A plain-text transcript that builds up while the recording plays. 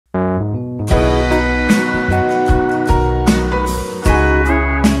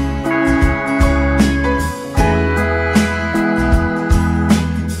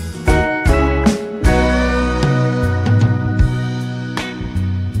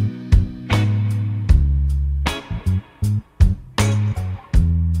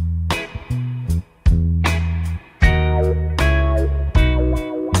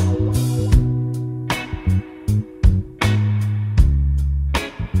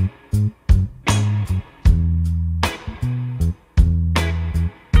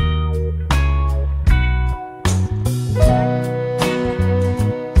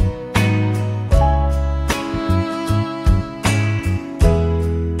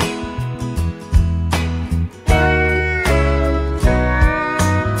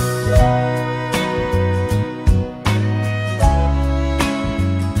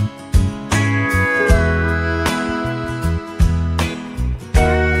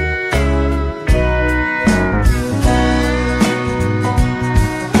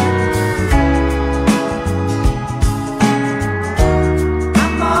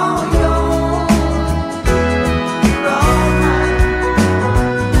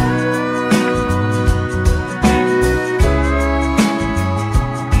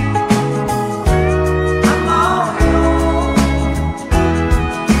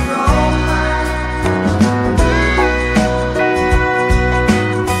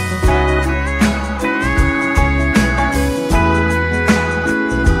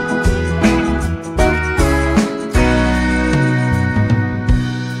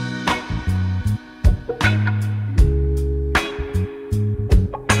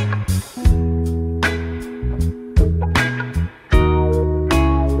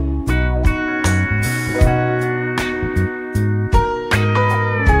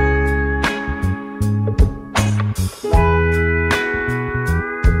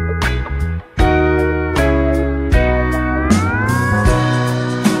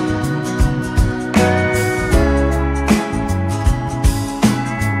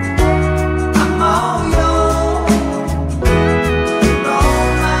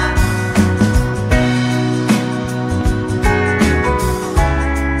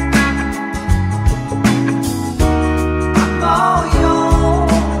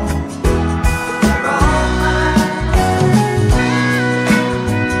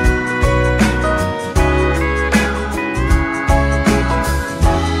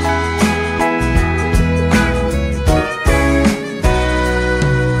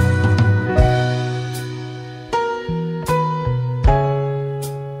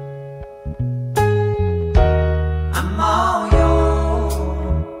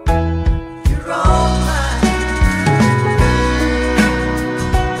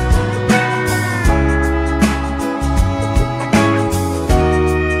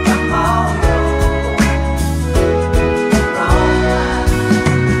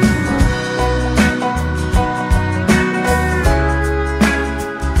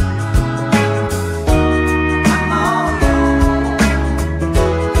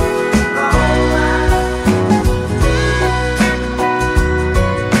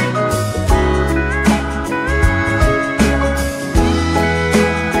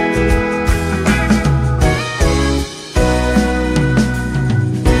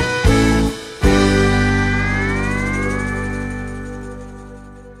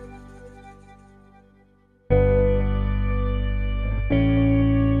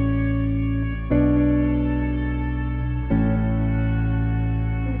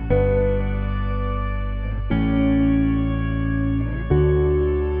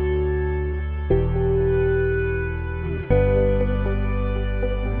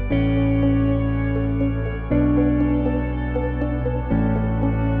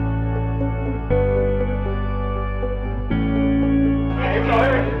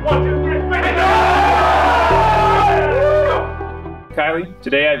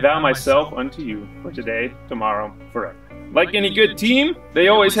Today I vow myself unto you, for today, tomorrow, forever. Like any good team, they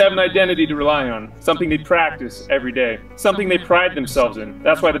always have an identity to rely on, something they practice every day, something they pride themselves in.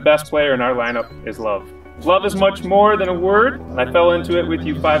 That's why the best player in our lineup is love. Love is much more than a word. I fell into it with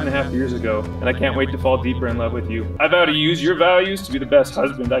you 5.5 years ago, and I can't wait to fall deeper in love with you. I vow to use your values to be the best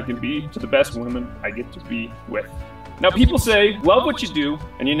husband I can be to the best woman I get to be with. Now, people say, love what you do,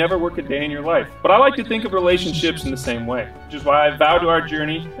 and you never work a day in your life. But I like to think of relationships in the same way, which is why I vow to our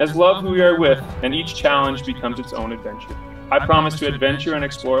journey as love who we are with, and each challenge becomes its own adventure. I promise to adventure and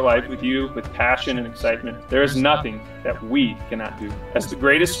explore life with you with passion and excitement. There is nothing that we cannot do, as the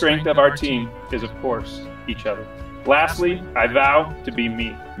greatest strength of our team is, of course, each other. Lastly, I vow to be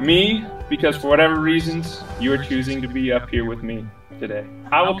me. Me, because for whatever reasons, you are choosing to be up here with me today.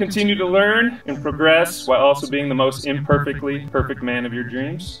 I will continue to learn and progress while also being the most imperfectly perfect man of your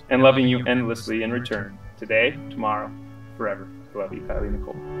dreams and loving you endlessly in return. Today, tomorrow, forever. I love you, Kylie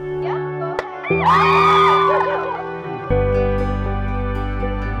Nicole.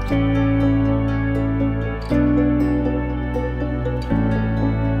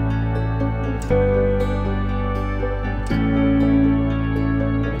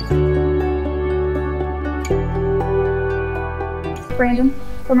 Brandon,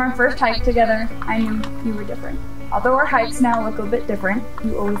 from our first hike together, I knew you were different. Although our hikes now look a bit different,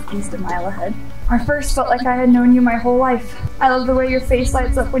 you always eased a mile ahead. Our first felt like I had known you my whole life. I love the way your face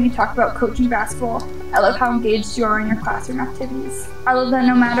lights up when you talk about coaching basketball. I love how engaged you are in your classroom activities. I love that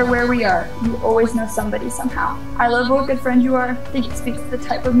no matter where we are, you always know somebody somehow. I love what a good friend you are. I think it speaks to the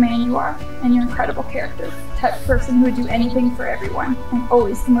type of man you are and your incredible character. The type of person who would do anything for everyone, and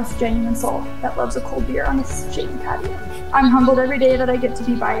always the most genuine soul that loves a cold beer on a shady patio. I'm humbled every day that I get to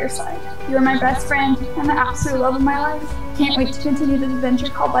be by your side. You are my best friend and the absolute love of my life. Can't wait to continue this adventure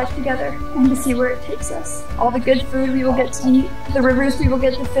called life together and to see where it takes us. All the good food we will get to eat, the rivers we will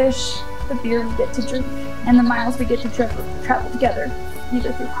get to fish, the beer we get to drink, and the miles we get to travel together,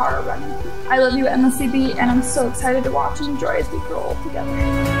 either through car or running. I love you endlessly, B, and I'm so excited to watch and enjoy as we grow old together.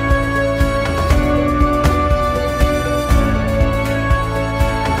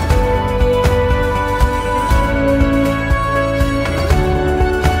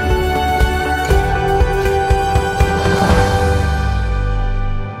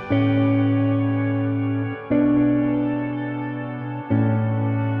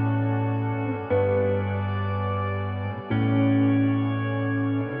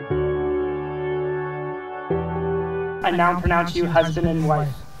 I now pronounce you husband and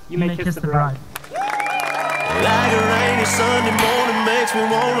wife. You may kiss the bride. Like a rainy Sunday morning makes me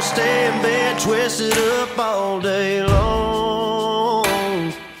want to stay in bed, twisted up all day long.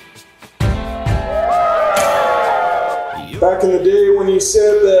 Back in the day when you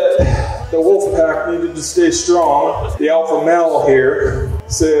said that the wolf pack needed to stay strong, the alpha male here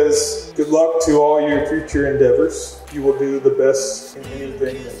says, good luck to all your future endeavors. You will do the best in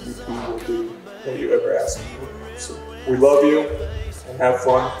anything that you will do that you ever ask for. So we love you and have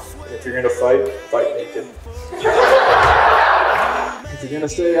fun. And if you're gonna fight, fight naked. If you're gonna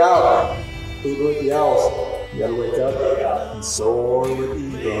stay out, food with the owls. You gotta wake up and soar with the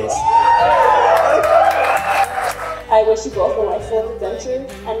eagles. I wish you both a life full of adventure,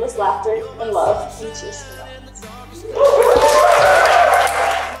 endless laughter, and love, and cheers.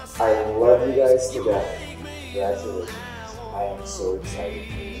 I love you guys to death. Congratulations. I am so excited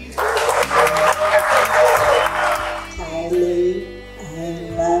for you.